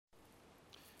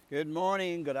Good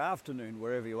morning, good afternoon,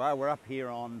 wherever you are. We're up here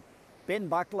on Ben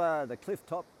Buckler, the cliff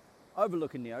top,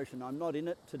 overlooking the ocean. I'm not in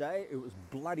it today. It was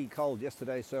bloody cold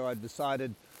yesterday, so I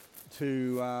decided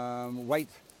to wait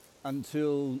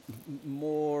until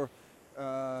more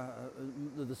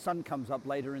the sun comes up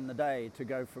later in the day to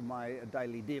go for my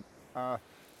daily dip.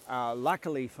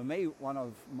 Luckily for me, one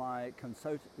of my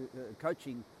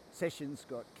coaching sessions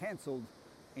got cancelled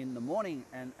in the morning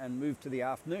and moved to the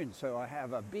afternoon, so I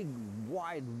have a big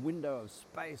wide window of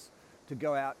space to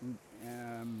go out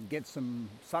and get some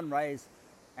sun rays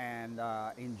and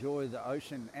enjoy the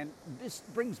ocean. And this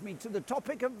brings me to the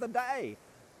topic of the day.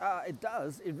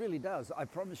 It really does, I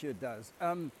promise you it does.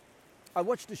 I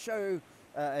watched a show,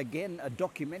 again a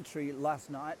documentary last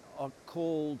night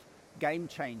called Game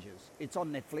Changers. It's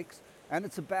on Netflix and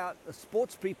it's about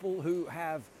sports people who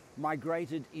have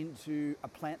migrated into a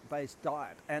plant-based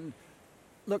diet. And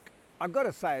look, I've got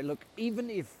to say, look, even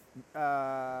if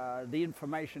the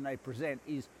information they present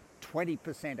is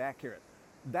 20% accurate,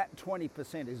 that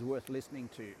 20% is worth listening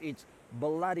to. It's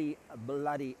bloody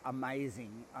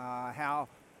amazing how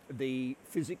the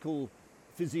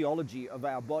physiology of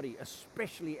our body,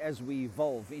 especially as we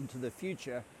evolve into the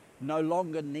future, no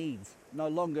longer needs,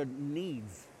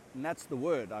 and that's the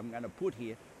word I'm going to put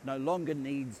here, no longer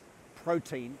needs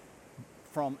protein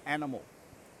from animal.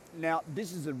 Now,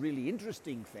 this is a really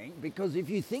interesting thing because if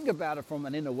you think about it from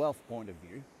an inner wealth point of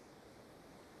view,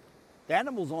 the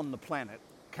animals on the planet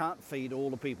can't feed all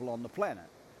the people on the planet.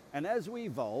 And as we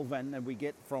evolve and we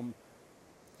get from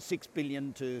 6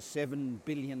 billion to 7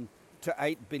 billion to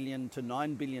 8 billion to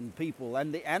 9 billion people,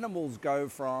 and the animals go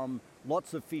from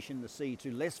lots of fish in the sea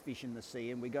to less fish in the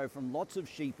sea, and we go from lots of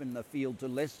sheep in the field to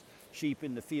less sheep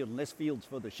in the field, and less fields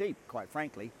for the sheep, quite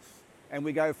frankly. And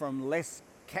we go from less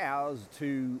cows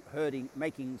to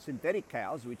making synthetic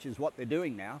cows, which is what they're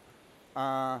doing now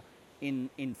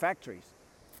in factories.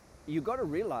 You've got to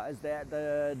realize that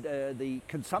the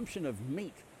consumption of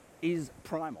meat is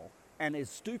primal and is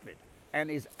stupid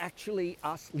and is actually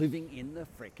us living in the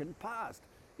frickin' past.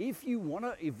 If you want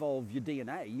to evolve your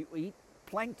DNA, you eat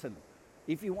plankton.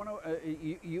 If you want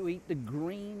to, you eat the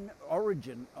green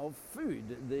origin of food.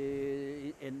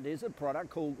 And there's a product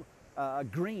called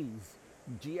greens,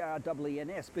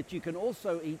 GREENS, but you can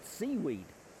also eat seaweed,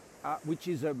 which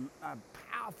is a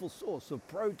powerful source of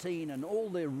protein and all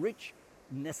the rich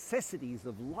necessities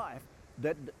of life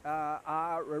that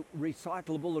are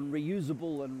recyclable and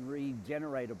reusable and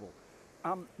regeneratable.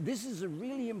 This is a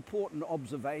really important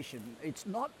observation. It's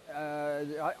not,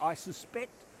 I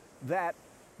suspect that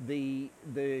the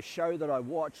show that I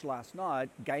watched last night,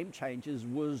 Game Changers,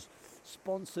 was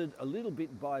sponsored a little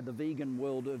bit by the vegan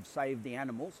world of Save the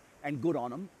Animals, and good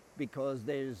on them, because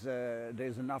there's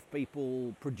enough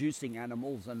people producing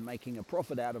animals and making a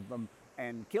profit out of them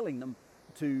and killing them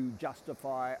to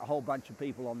justify a whole bunch of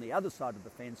people on the other side of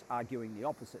the fence arguing the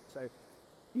opposite. So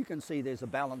you can see there's a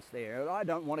balance there. I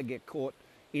don't want to get caught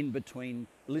in between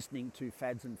listening to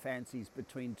fads and fancies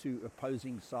between two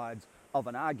opposing sides of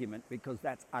an argument, because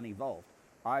that's unevolved.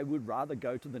 I would rather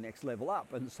go to the next level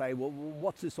up and say, well,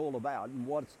 what's this all about, and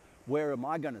where am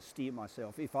I going to steer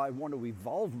myself? If I want to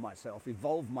evolve myself,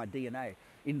 evolve my DNA,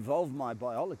 involve my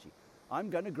biology, I'm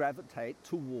going to gravitate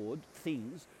toward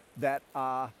things that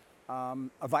are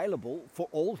available for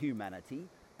all humanity,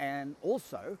 and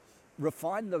also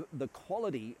refine the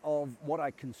quality of what I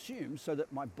consume so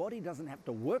that my body doesn't have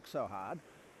to work so hard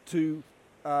to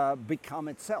become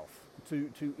itself,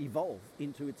 to evolve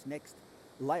into its next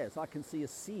layers. I can see a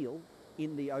seal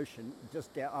in the ocean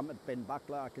just down. I'm at Ben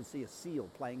Buckler. I can see a seal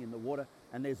playing in the water,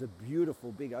 and there's a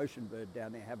beautiful big ocean bird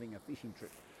down there having a fishing trip.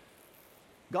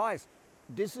 Guys,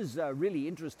 this is a really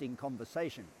interesting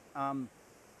conversation.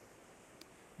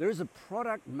 There is a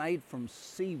product made from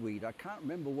seaweed. I can't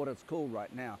remember what it's called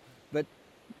right now, but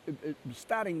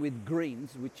starting with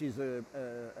greens, which is a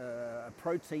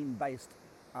protein-based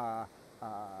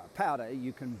powder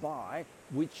you can buy,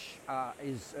 which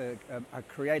is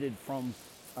created from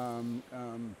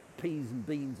peas and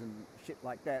beans and shit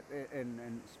like that,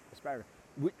 and asparagus,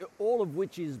 all of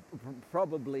which is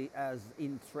probably as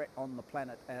in threat on the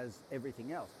planet as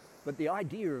everything else. But the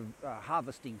idea of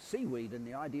harvesting seaweed and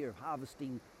the idea of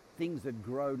harvesting things that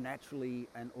grow naturally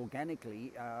and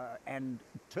organically, and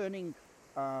turning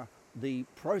the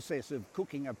process of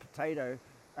cooking a potato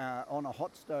on a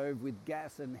hot stove with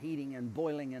gas and heating and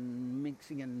boiling and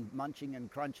mixing and munching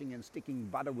and crunching and sticking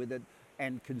butter with it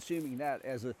and consuming that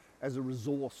as a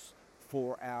resource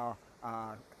for our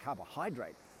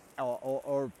carbohydrate,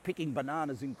 or picking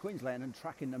bananas in Queensland and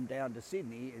trucking them down to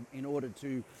Sydney in order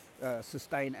to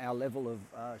sustain our level of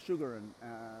sugar and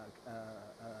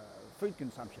food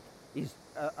consumption. is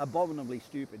abominably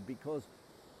stupid, because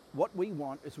what we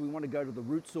want is, we want to go to the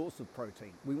root source of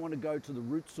protein. We want to go to the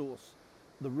root source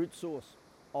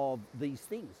of these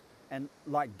things, and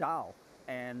like dal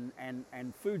and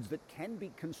foods that can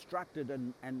be constructed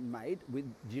and made with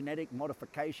genetic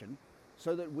modification,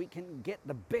 so that we can get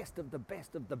the best of the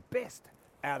best of the best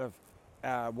out of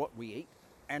what we eat,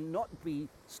 and not be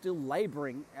still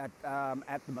labouring at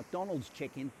the McDonald's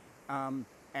check-in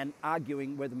and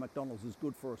arguing whether McDonald's is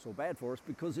good for us or bad for us,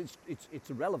 because it's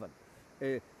irrelevant.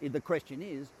 The question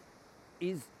is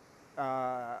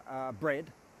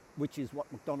bread, which is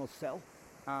what McDonald's sell,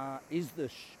 is the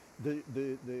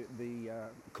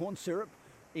corn syrup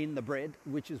in the bread,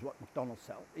 which is what McDonald's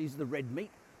sell, is the red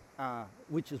meat,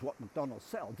 which is what McDonald's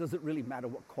sell. Does it really matter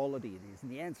what quality it is?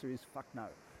 And the answer is fuck no.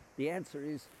 The answer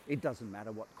is, it doesn't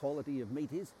matter what quality of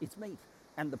meat is, it's meat.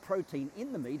 And the protein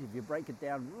in the meat, if you break it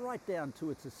down right down to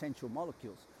its essential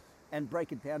molecules and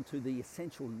break it down to the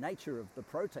essential nature of the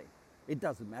protein, it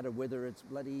doesn't matter whether it's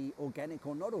bloody organic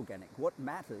or not organic. What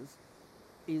matters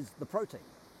is the protein.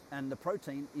 And the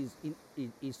protein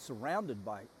is surrounded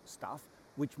by stuff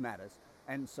which matters.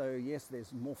 And so, yes,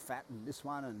 there's more fat in this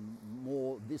one and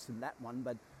more this and that one,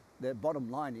 but the bottom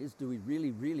line is, do we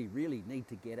really, really, really need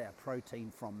to get our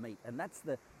protein from meat? And that's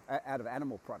the out of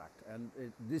animal product. And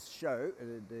this show,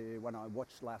 the one I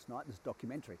watched last night, this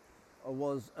documentary,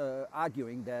 was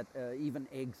arguing that even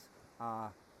eggs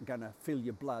are going to fill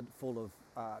your blood full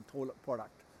of toilet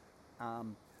product.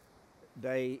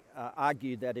 They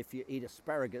argue that if you eat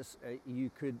asparagus,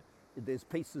 there's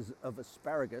pieces of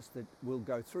asparagus that will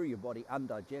go through your body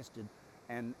undigested,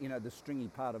 and the stringy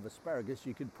part of asparagus,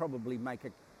 you could probably make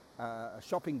a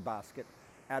shopping basket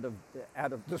out of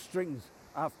the strings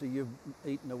after you've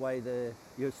eaten away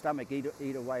your stomach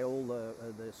eat away all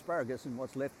the asparagus, and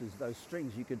what's left is those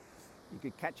strings. You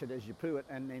could catch it as you poo it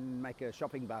and then make a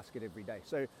shopping basket every day.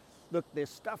 So look, there's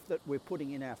stuff that we're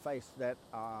putting in our face that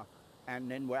are,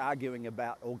 and then we're arguing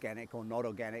about organic or not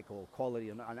organic or quality,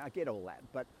 and I get all that,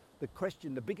 but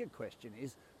the bigger question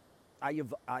is, are you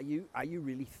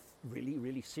really, really,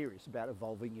 really serious about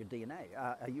evolving your DNA?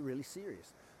 Are you really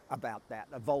serious about that,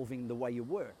 evolving the way you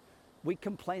work? We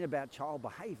complain about child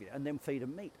behaviour and then feed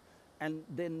them meat. And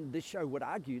then this show would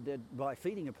argue that by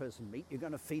feeding a person meat, you're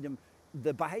going to feed them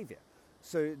the behaviour.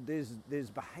 So there's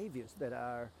behaviours that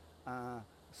are,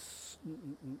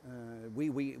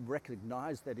 we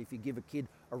recognise that if you give a kid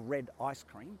a red ice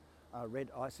cream, a red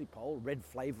icy pole, red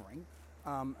flavouring,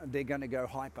 they're going to go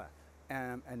hyper.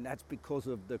 And that's because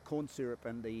of the corn syrup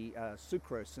and the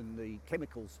sucrose and the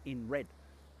chemicals in red.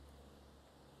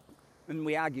 And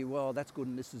we argue, well, that's good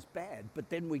and this is bad. But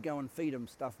then we go and feed them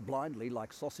stuff blindly,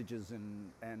 like sausages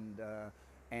and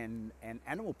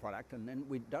animal product, and then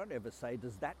we don't ever say,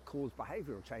 does that cause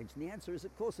behavioural change? And the answer is,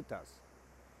 of course it does.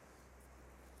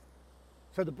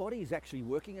 So the body is actually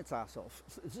working its ass off.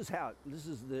 This is how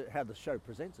the show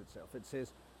presents itself. It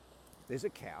says, there's a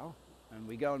cow, and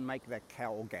we go and make that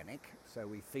cow organic. So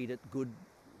we feed it good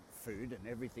food, and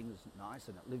everything's nice,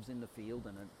 and it lives in the field,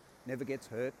 and it never gets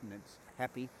hurt, and it's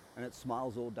happy, and it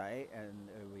smiles all day, and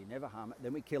we never harm it.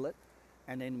 Then we kill it,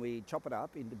 and then we chop it up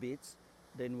into bits.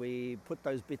 Then we put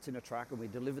those bits in a truck, and we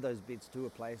deliver those bits to a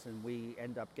place, and we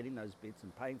end up getting those bits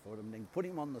and paying for them, and then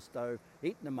putting them on the stove,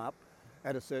 heating them up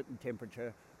at a certain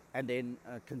temperature, and then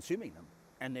consuming them.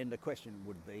 And then the question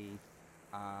would be,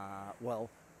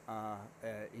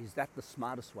 is that the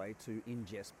smartest way to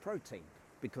ingest protein?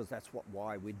 Because that's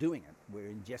why we're doing it. We're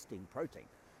ingesting protein.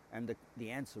 And the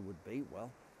answer would be,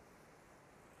 well,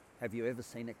 have you ever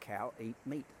seen a cow eat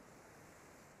meat?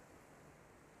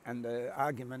 And the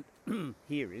argument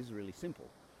here is really simple.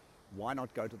 Why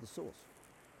not go to the source?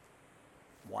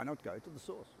 Why not go to the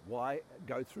source? Why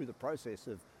go through the process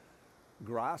of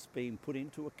grass being put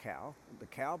into a cow, the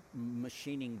cow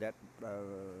machining that,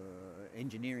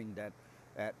 engineering that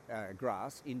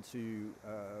grass into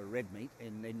red meat,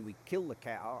 and then we kill the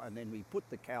cow, and then we put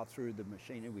the cow through the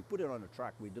machine, and we put it on a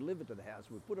truck, we deliver it to the house,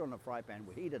 we put it on a fry pan,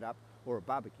 we heat it up, or a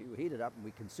barbecue, we heat it up and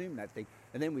we consume that thing,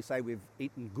 and then we say we've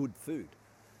eaten good food.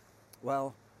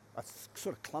 Well, that's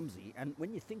sort of clumsy. And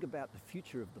when you think about the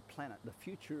future of the planet, the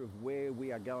future of where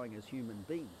we are going as human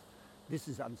beings, this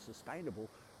is unsustainable,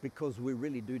 because we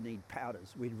really do need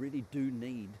powders. We really do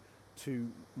need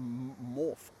to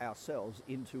morph ourselves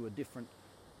into a different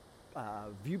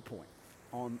viewpoint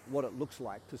on what it looks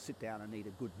like to sit down and eat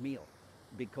a good meal,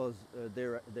 because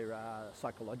there are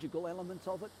psychological elements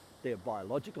of it, there are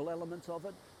biological elements of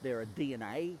it, there are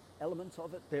DNA elements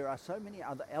of it, there are so many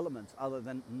other elements other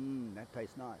than, that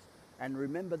tastes nice. And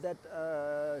remember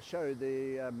that show,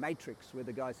 The Matrix, where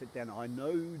the guy sat down, I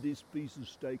know this piece of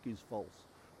steak is false,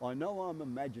 I know I'm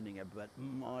imagining it, but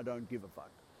I don't give a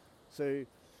fuck. So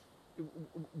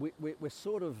we're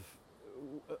sort of,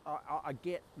 I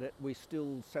get that we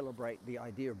still celebrate the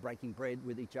idea of breaking bread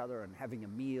with each other and having a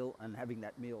meal and having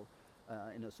that meal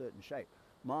in a certain shape.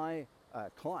 My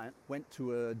client went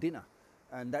to a dinner,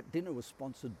 and that dinner was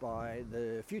sponsored by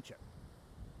the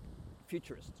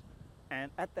futurists.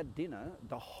 And at that dinner,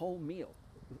 the whole meal,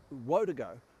 woe to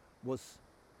go, was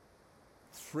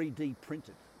 3D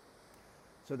printed.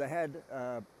 So they had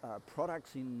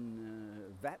products in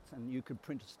vats, and you could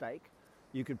print a steak,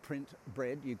 you could print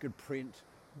bread, you could print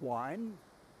wine.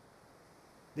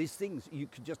 These things, you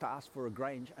could just ask for a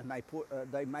Grange, and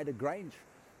they made a Grange.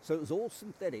 So it was all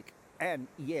synthetic, and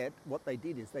yet what they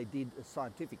did is they did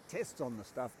scientific tests on the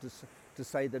stuff to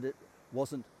say that it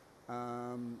wasn't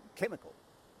chemical.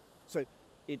 So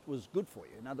it was good for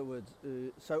you. In other words,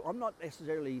 so I'm not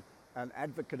necessarily an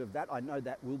advocate of that. I know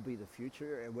that will be the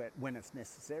future when it's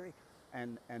necessary,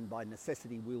 and by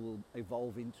necessity we will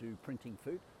evolve into printing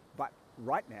food. But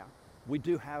right now we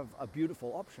do have a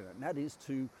beautiful option, and that is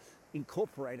to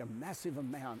incorporate a massive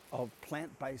amount of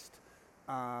plant-based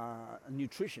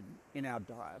nutrition in our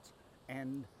diets,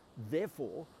 and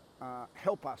therefore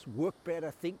help us work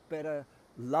better, think better,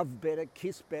 love better,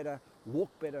 kiss better, walk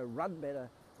better, run better,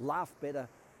 laugh better,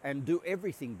 and do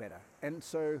everything better. And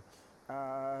so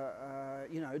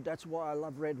that's why I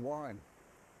love red wine,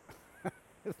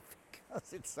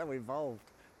 because it's so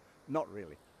evolved. Not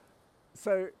really.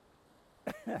 So,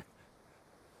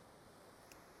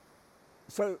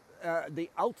 the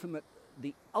ultimate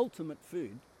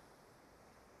food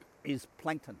is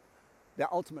plankton. The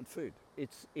ultimate food.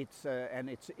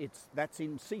 That's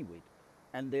in seaweed,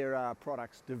 and there are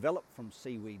products developed from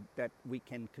seaweed that we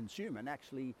can consume and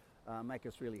actually make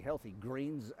us really healthy.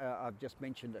 Greens, I've just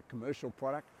mentioned a commercial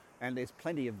product, and there's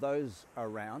plenty of those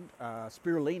around.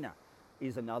 Spirulina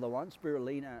is another one.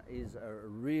 Spirulina is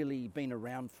really been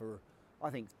around for,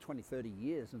 I think, 20, 30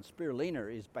 years, and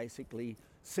spirulina is basically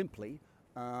simply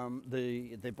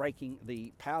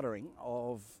the powdering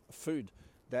of food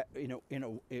that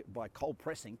by cold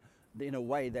pressing in a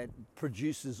way that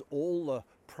produces all the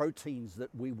proteins that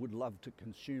we would love to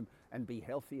consume and be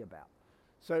healthy about.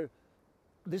 So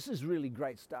this is really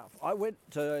great stuff. I went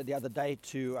the other day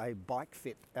to a bike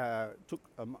fit, took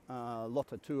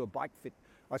Lotta to a bike fit.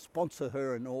 I sponsor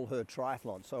her in all her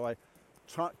triathlons, so I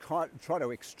try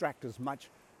to extract as much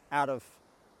out of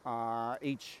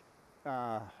each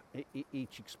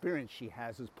experience she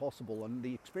has as possible. And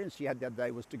the experience she had the other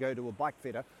day was to go to a bike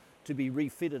fitter to be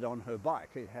refitted on her bike.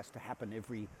 It has to happen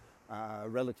every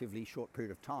relatively short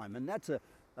period of time, and that's a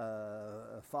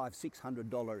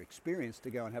 $500-600 experience to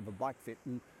go and have a bike fit.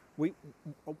 And we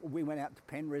went out to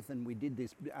Penrith and we did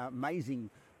this amazing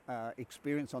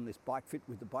experience on this bike fit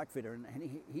with the bike fitter, and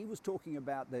he was talking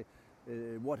about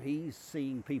what he's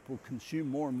seeing people consume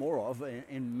more and more of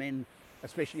in men,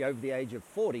 especially over the age of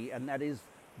 40, and that is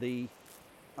the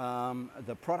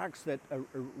products that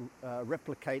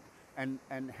replicate and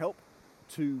help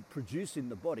to produce in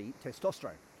the body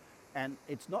testosterone. And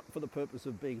it's not for the purpose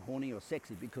of being horny or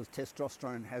sexy, because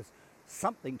testosterone has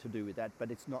something to do with that,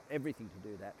 but it's not everything to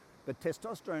do that. But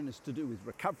testosterone is to do with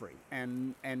recovery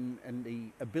and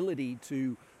the ability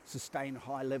to sustain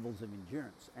high levels of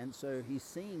endurance. And so he's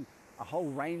seeing a whole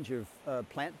range of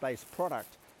plant-based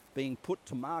product being put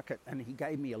to market, and he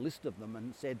gave me a list of them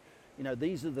and said,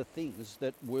 these are the things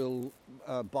that will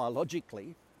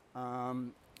biologically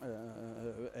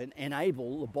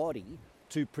enable the body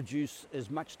to produce as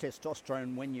much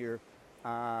testosterone when you're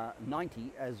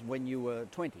 90 as when you were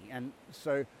 20. And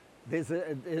so there's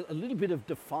a little bit of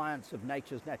defiance of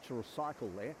nature's natural cycle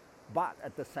there, but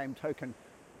at the same token,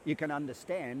 you can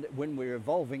understand when we're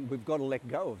evolving, we've got to let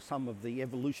go of some of the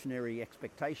evolutionary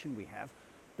expectation we have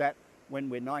that when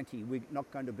we're 90, we're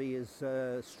not going to be as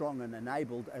strong and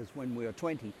enabled as when we were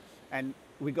 20. And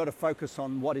we've got to focus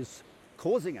on what is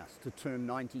causing us to turn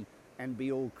 90 and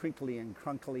be all crinkly and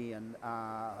crunkly and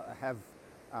have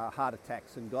heart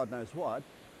attacks and God knows what.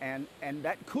 And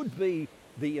that could be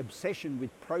the obsession with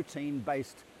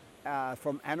protein-based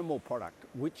from animal product,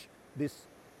 which this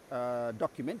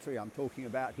documentary I'm talking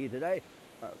about here today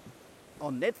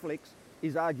on Netflix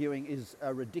is arguing is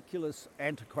a ridiculous,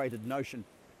 antiquated notion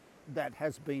that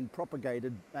has been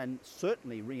propagated and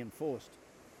certainly reinforced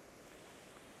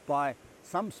by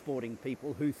some sporting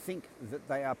people who think that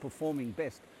they are performing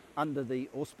best under the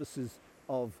auspices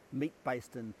of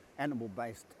meat-based and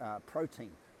animal-based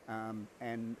protein.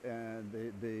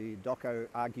 The doco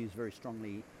argues very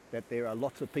strongly that there are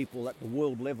lots of people at the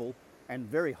world level and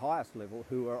very highest level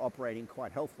who are operating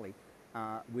quite healthily,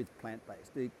 with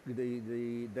plant-based.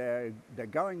 They're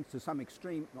going to some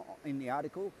extreme in the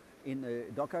article, in the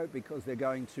doco, because they're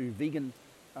going to vegan,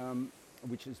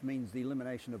 which means the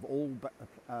elimination of all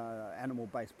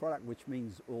animal-based product, which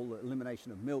means all the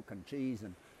elimination of milk and cheese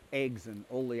and eggs and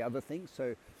all the other things.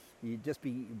 So you just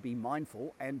be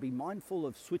mindful, and be mindful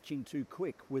of switching too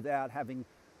quick without having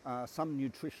some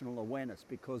nutritional awareness,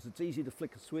 because it's easy to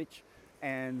flick a switch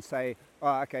and say,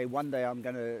 oh, okay, one day I'm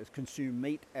going to consume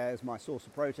meat as my source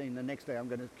of protein, the next day I'm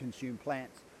going to consume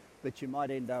plants, but you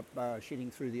might end up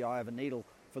shitting through the eye of a needle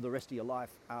for the rest of your life,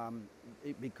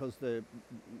 because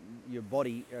your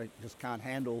body just can't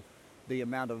handle the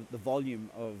amount of the volume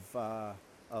of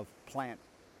plant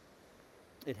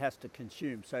it has to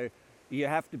consume. So you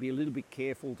have to be a little bit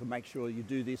careful to make sure you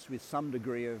do this with some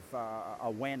degree of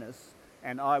awareness.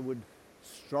 And I would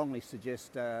strongly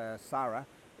suggest Sarah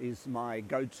is my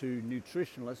go-to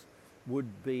nutritionalist.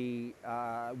 Would be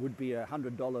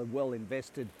 $100 well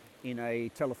invested in a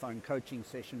telephone coaching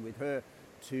session with her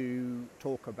to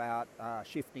talk about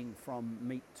shifting from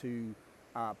meat to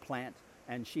plant.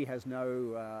 And she has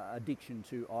no addiction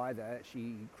to either.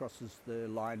 She crosses the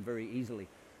line very easily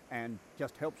and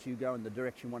just helps you go in the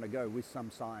direction you want to go with some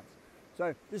science.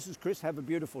 So this is Chris. Have a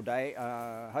beautiful day.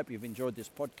 I hope you've enjoyed this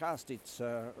podcast. It's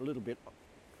a little bit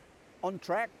on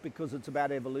track because it's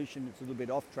about evolution. It's a little bit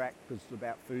off track because it's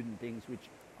about food and things, which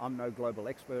I'm no global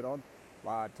expert on.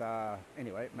 But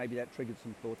anyway, maybe that triggered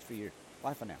some thoughts for you.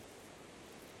 Bye for now.